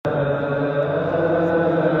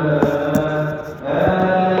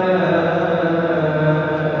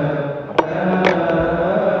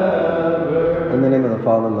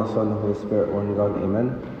Holy Spirit, one God,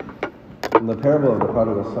 Amen. The parable of the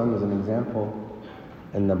prodigal son is an example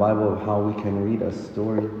in the Bible of how we can read a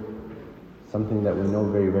story, something that we know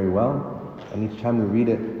very, very well, and each time we read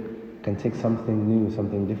it, can take something new,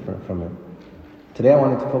 something different from it. Today I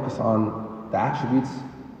wanted to focus on the attributes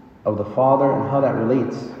of the Father and how that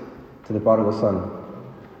relates to the prodigal son.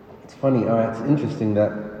 It's funny, it's interesting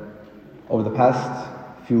that over the past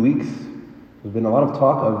few weeks, there's been a lot of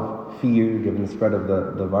talk of fear given the spread of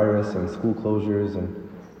the virus and school closures, and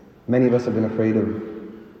many of us have been afraid of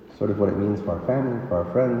sort of what it means for our family, for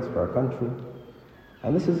our friends, for our country.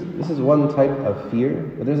 And this is one type of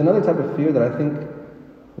fear, but there's another type of fear that I think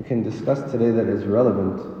we can discuss today that is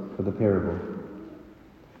relevant for the parable.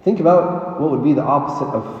 Think about what would be the opposite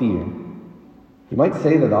of fear. You might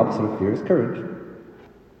say that the opposite of fear is courage.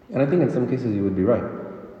 And I think in some cases you would be right.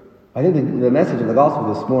 I think the message of the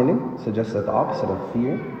gospel this morning suggests that the opposite of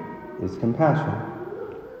fear is compassion.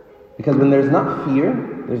 Because when there's not fear,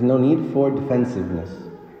 there's no need for defensiveness.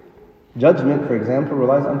 Judgment, for example,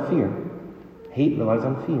 relies on fear. Hate relies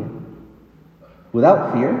on fear.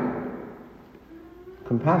 Without fear,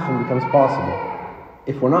 compassion becomes possible.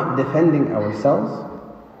 If we're not defending ourselves,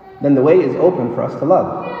 then the way is open for us to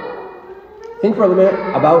love. Think for a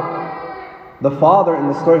minute about the father in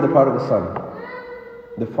the story of the prodigal son.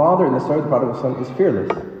 The father in the story of the prodigal son is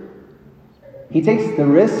fearless. He takes the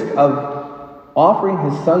risk of offering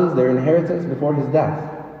his sons their inheritance before his death.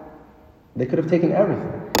 They could have taken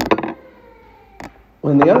everything.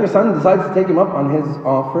 When the younger son decides to take him up on his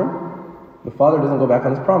offer, the father doesn't go back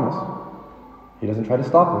on his promise. He doesn't try to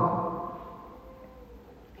stop him.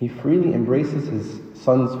 He freely embraces his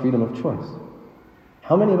son's freedom of choice.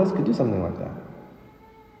 How many of us could do something like that?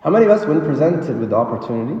 How many of us, when presented with the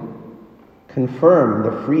opportunity, confirm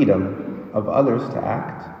the freedom of others to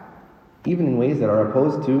act, even in ways that are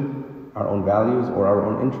opposed to our own values or our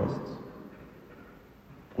own interests?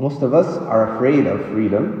 Most of us are afraid of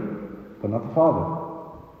freedom, but not the Father.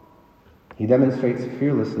 He demonstrates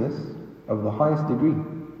fearlessness of the highest degree.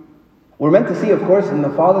 We're meant to see, of course, in the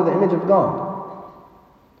Father the image of God.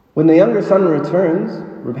 When the younger son returns,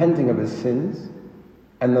 repenting of his sins,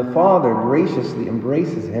 and the father graciously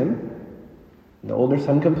embraces him, the older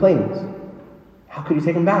son complains. How could you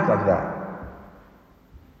take him back like that?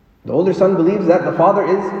 The older son believes that the father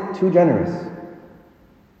is too generous.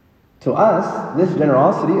 To us, this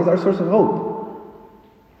generosity is our source of hope.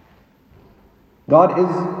 God is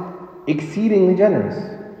exceedingly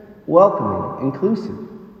generous, welcoming, inclusive.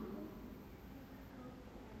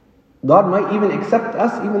 God might even accept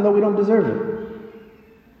us even though we don't deserve it.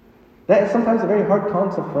 That is sometimes a very hard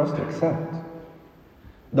concept for us to accept.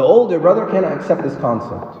 The older brother cannot accept this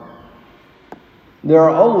concept. There are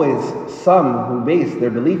always some who base their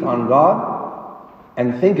belief on God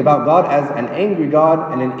and think about God as an angry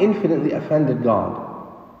God and an infinitely offended God.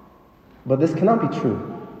 But this cannot be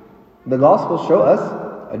true. The Gospels show us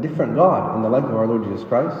a different God in the life of our Lord Jesus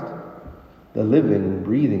Christ, the living,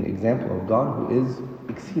 breathing example of God who is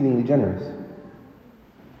exceedingly generous.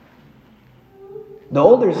 The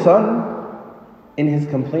older son, in his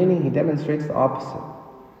complaining, he demonstrates the opposite.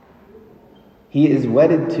 He is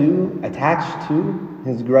wedded to, attached to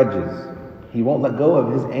his grudges. He won't let go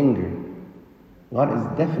of his anger. God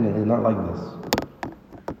is definitely not like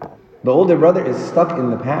this. The older brother is stuck in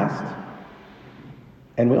the past,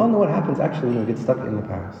 and we all know what happens actually when we get stuck in the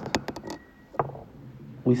past.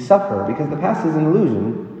 We suffer because the past is an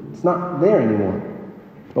illusion. It's not there anymore,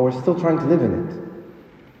 but we're still trying to live in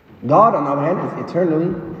it. God, on the other hand, is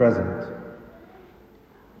eternally present.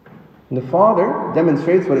 And the Father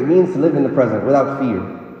demonstrates what it means to live in the present without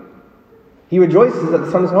fear. He rejoices that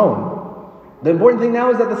the son is home. The important thing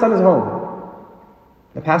now is that the son is home.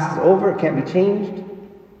 The past is over, it can't be changed.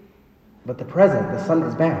 But the present, the son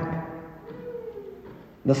is back.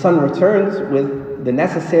 The son returns with the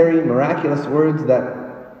necessary, miraculous words that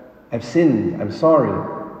I've sinned, I'm sorry,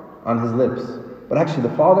 on his lips. But actually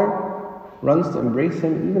the Father runs to embrace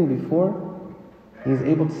him even before he is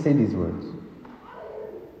able to say these words.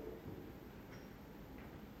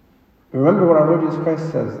 Remember what our Lord Jesus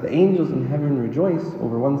Christ says, the angels in heaven rejoice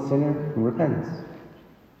over one sinner who repents.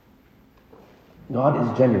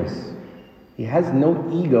 God is generous. He has no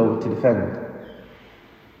ego to defend.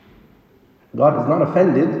 God is not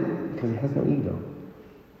offended because he has no ego.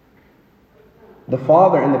 The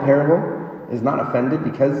father in the parable is not offended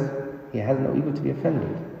because he has no ego to be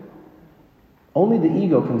offended. Only the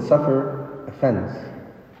ego can suffer offense.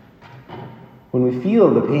 When we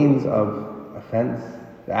feel the pains of offense,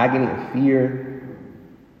 the agony of fear,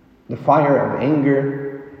 the fire of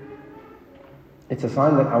anger, it's a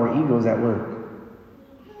sign that our ego is at work.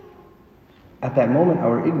 At that moment,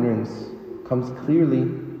 our ignorance comes clearly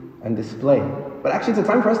on display. But actually, it's a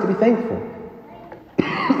time for us to be thankful.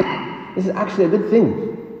 This is actually a good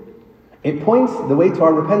thing. It points the way to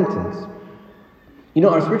our repentance. You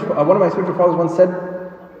know, one of my spiritual fathers once said,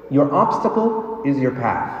 your obstacle is your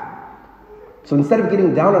path. So instead of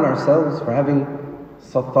getting down on ourselves for having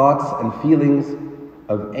some thoughts and feelings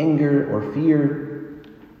of anger or fear,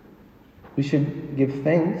 we should give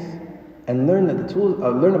thanks and learn about the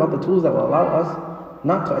tools that will allow us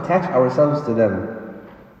not to attach ourselves to them.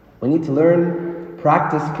 We need to learn,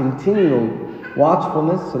 practice continual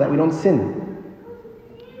watchfulness so that we don't sin.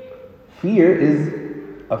 Fear is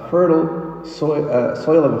a fertile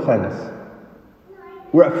soil of offense.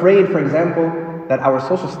 We're afraid, for example, that our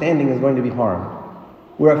social standing is going to be harmed.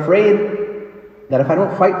 We're afraid that if I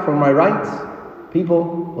don't fight for my rights, people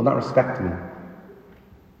will not respect me.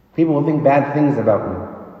 People will think bad things about me.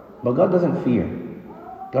 But God doesn't fear.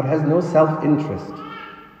 God has no self-interest.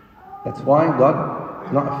 That's why God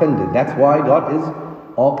is not offended. That's why God is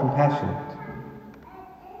all compassionate.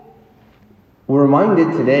 We're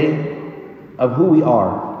reminded today of who we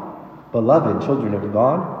are, beloved children of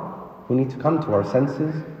God, who need to come to our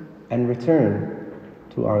senses and return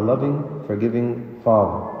to our loving, forgiving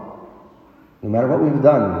Father. No matter what we've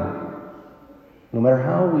done, no matter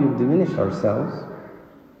how we've diminished ourselves,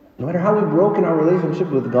 no matter how we've broken our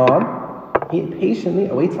relationship with God, He patiently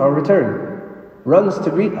awaits our return, runs to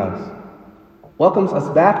greet us, welcomes us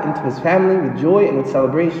back into His family with joy and with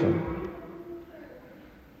celebration.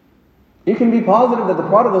 You can be positive that the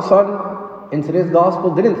prodigal son in today's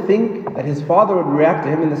gospel didn't think that his father would react to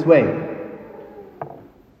him in this way.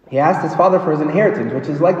 He asked his father for his inheritance, which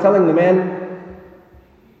is like telling the man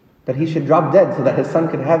that he should drop dead so that his son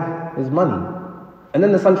could have his money. And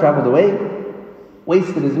then the son traveled away,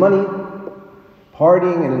 wasted his money,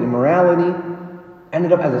 partying and immorality,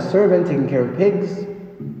 ended up as a servant taking care of pigs,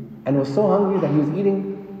 and was so hungry that he was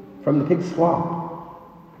eating from the pig's slop.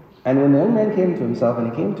 And when the young man came to himself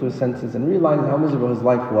and he came to his senses and realized how miserable his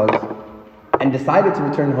life was, and decided to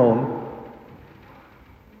return home,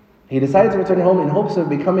 he decided to return home in hopes of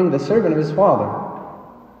becoming the servant of his father.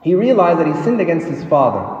 He realized that he sinned against his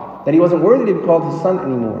father, that he wasn't worthy to be called his son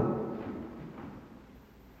anymore.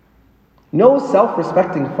 No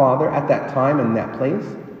self-respecting father at that time and that place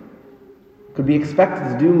could be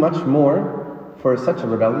expected to do much more for such a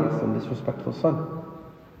rebellious and disrespectful son.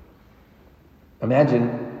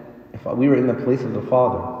 Imagine if we were in the place of the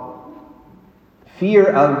father.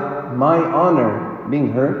 Fear of my honor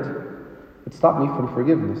being hurt would stop me from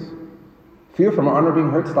forgiveness. Fear from honor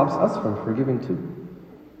being hurt stops us from forgiving too.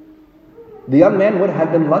 The young man would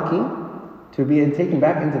have been lucky to be taken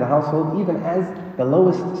back into the household even as the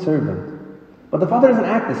lowest servant. But the father doesn't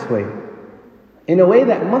act this way. In a way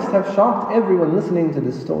that must have shocked everyone listening to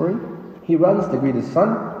this story, he runs to greet his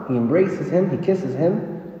son, he embraces him, he kisses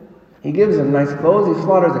him, he gives him nice clothes, he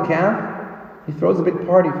slaughters a calf, he throws a big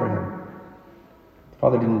party for him. The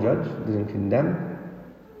father didn't judge, didn't condemn,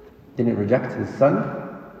 didn't reject his son.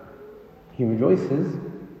 He rejoices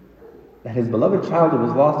that his beloved child who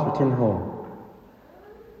was lost returned home.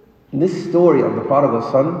 This story of the prodigal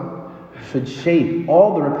son should shape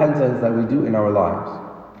all the repentance that we do in our lives,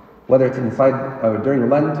 whether it's inside or during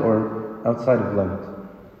Lent or outside of Lent.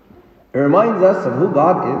 It reminds us of who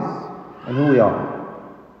God is and who we are.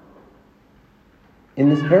 In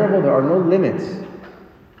this parable, there are no limits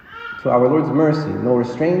to our Lord's mercy, no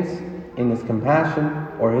restraints in His compassion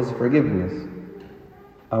or His forgiveness.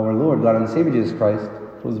 Our Lord, God and Savior Jesus Christ,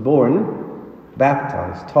 was born,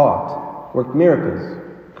 baptized, taught, worked miracles,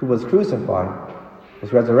 who was crucified,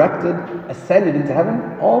 was resurrected, ascended into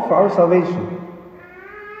heaven, all for our salvation.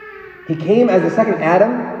 He came as the second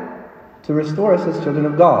Adam to restore us as children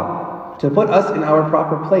of God, to put us in our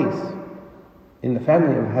proper place in the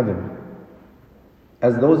family of heaven,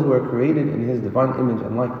 as those who are created in His divine image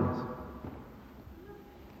and likeness.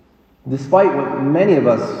 Despite what many of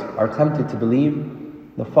us are tempted to believe,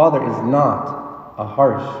 the Father is not a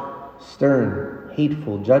harsh, stern,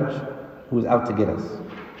 hateful judge who is out to get us.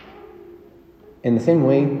 In the same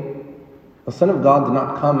way, the Son of God did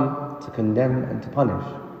not come to condemn and to punish,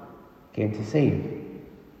 He came to save.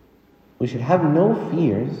 We should have no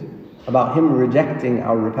fears about Him rejecting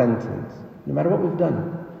our repentance, no matter what we've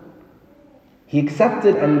done. He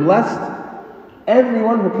accepted and blessed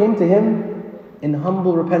everyone who came to Him in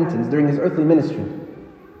humble repentance during His earthly ministry.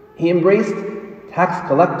 He embraced tax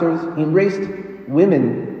collectors, He embraced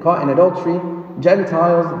women caught in adultery,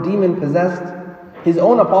 Gentiles, demon-possessed, His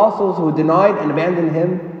own apostles who denied and abandoned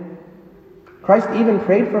Him. Christ even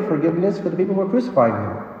prayed for forgiveness for the people who were crucifying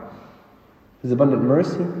Him. His abundant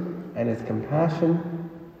mercy and His compassion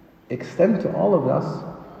extend to all of us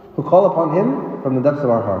who call upon Him from the depths of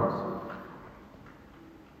our hearts.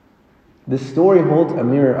 This story holds a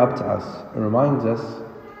mirror up to us and reminds us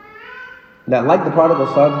that, like the prodigal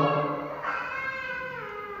son,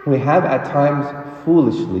 we have at times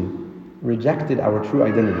foolishly rejected our true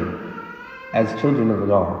identity as children of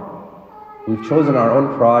God. We've chosen our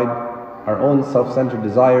own pride, our own self-centered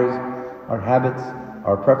desires, our habits,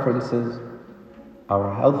 our preferences,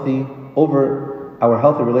 our healthy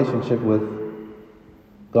relationship with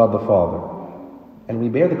God the Father. And we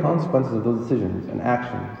bear the consequences of those decisions and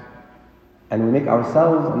actions. And we make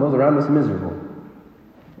ourselves and those around us miserable.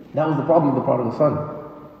 That was the problem of the prodigal son.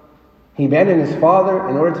 He abandoned his father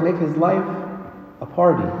in order to make his life a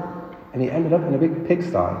party. And he ended up in a big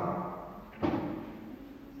pigsty.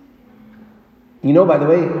 You know, by the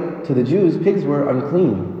way, to the Jews, pigs were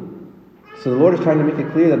unclean. So the Lord is trying to make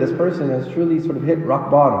it clear that this person has truly sort of hit rock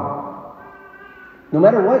bottom. No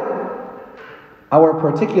matter what our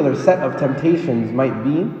particular set of temptations might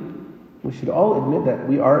be, we should all admit that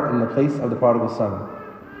we are in the place of the prodigal son.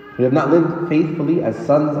 We have not lived faithfully as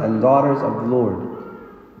sons and daughters of the Lord.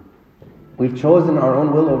 We've chosen our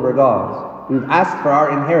own will over God's. We've asked for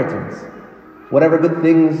our inheritance, whatever good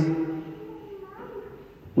things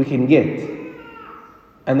we can get.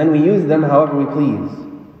 And then we use them however we please,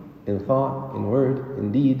 in thought, in word,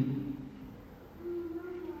 in deed.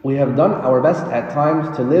 We have done our best at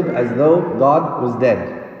times to live as though God was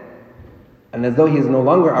dead, and as though He is no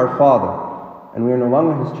longer our Father, and we are no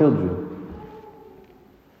longer His children.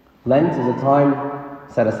 Lent is a time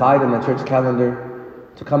set aside in the church calendar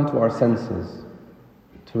to come to our senses,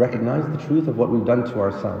 to recognize the truth of what we've done to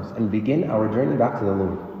ourselves, and begin our journey back to the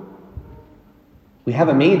Lord. We have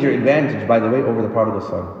a major advantage, by the way, over the prodigal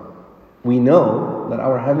son. We know that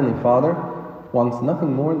our Heavenly Father wants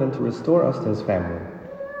nothing more than to restore us to His family.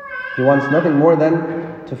 He wants nothing more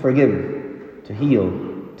than to forgive, to heal,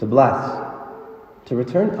 to bless, to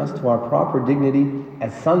return us to our proper dignity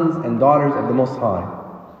as sons and daughters of the Most High.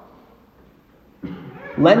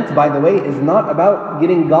 Lent, by the way, is not about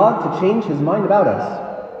getting God to change His mind about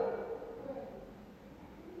us.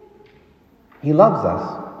 He loves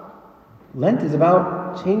us. Lent is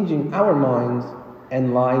about changing our minds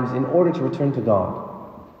and lives in order to return to God.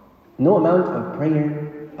 No amount of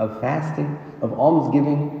prayer, of fasting, of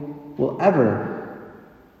almsgiving will ever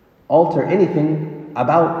alter anything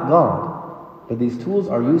about God. But these tools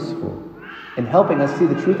are useful in helping us see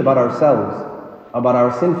the truth about ourselves, about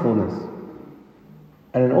our sinfulness,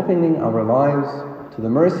 and in opening our lives to the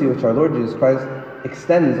mercy which our Lord Jesus Christ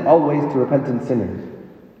extends always to repentant sinners.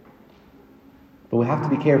 But we have to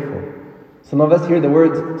be careful. Some of us hear the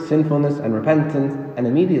words sinfulness and repentance and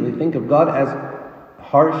immediately think of God as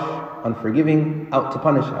harsh, unforgiving, out to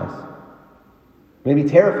punish us. Maybe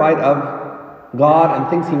terrified of God and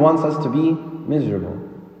thinks He wants us to be miserable.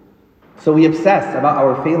 So we obsess about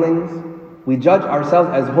our failings. We judge ourselves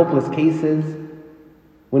as hopeless cases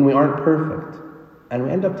when we aren't perfect. And we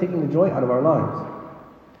end up taking the joy out of our lives.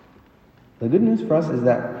 The good news for us is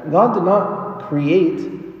that God did not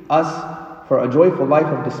create us for a joyful life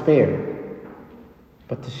of despair,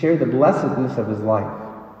 but to share the blessedness of His life.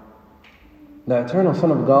 The eternal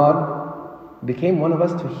Son of God became one of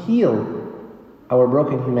us to heal our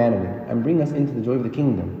broken humanity and bring us into the joy of the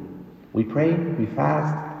kingdom. We pray, we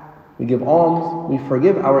fast, we give alms, we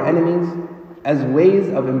forgive our enemies as ways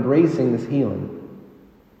of embracing this healing,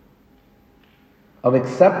 of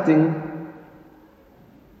accepting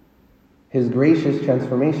His gracious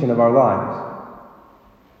transformation of our lives.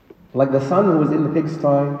 Like the son who was in the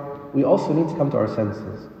pigsty, we also need to come to our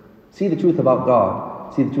senses, see the truth about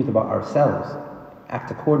God, see the truth about ourselves,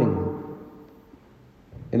 act accordingly.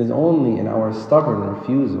 It is only in our stubborn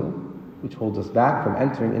refusal which holds us back from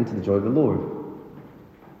entering into the joy of the Lord.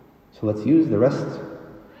 So let's use the rest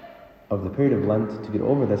of the period of Lent to get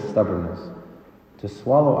over this stubbornness, to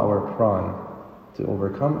swallow our pride, to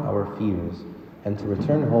overcome our fears, and to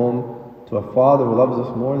return home to a Father who loves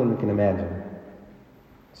us more than we can imagine.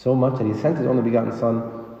 So much that He sent His only begotten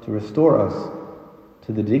Son to restore us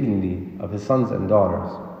to the dignity of His sons and daughters.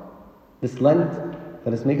 This Lent,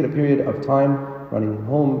 let us make it a period of time running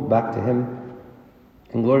home back to Him.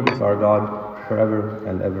 And glory be to our God forever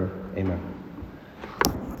and ever. Amen.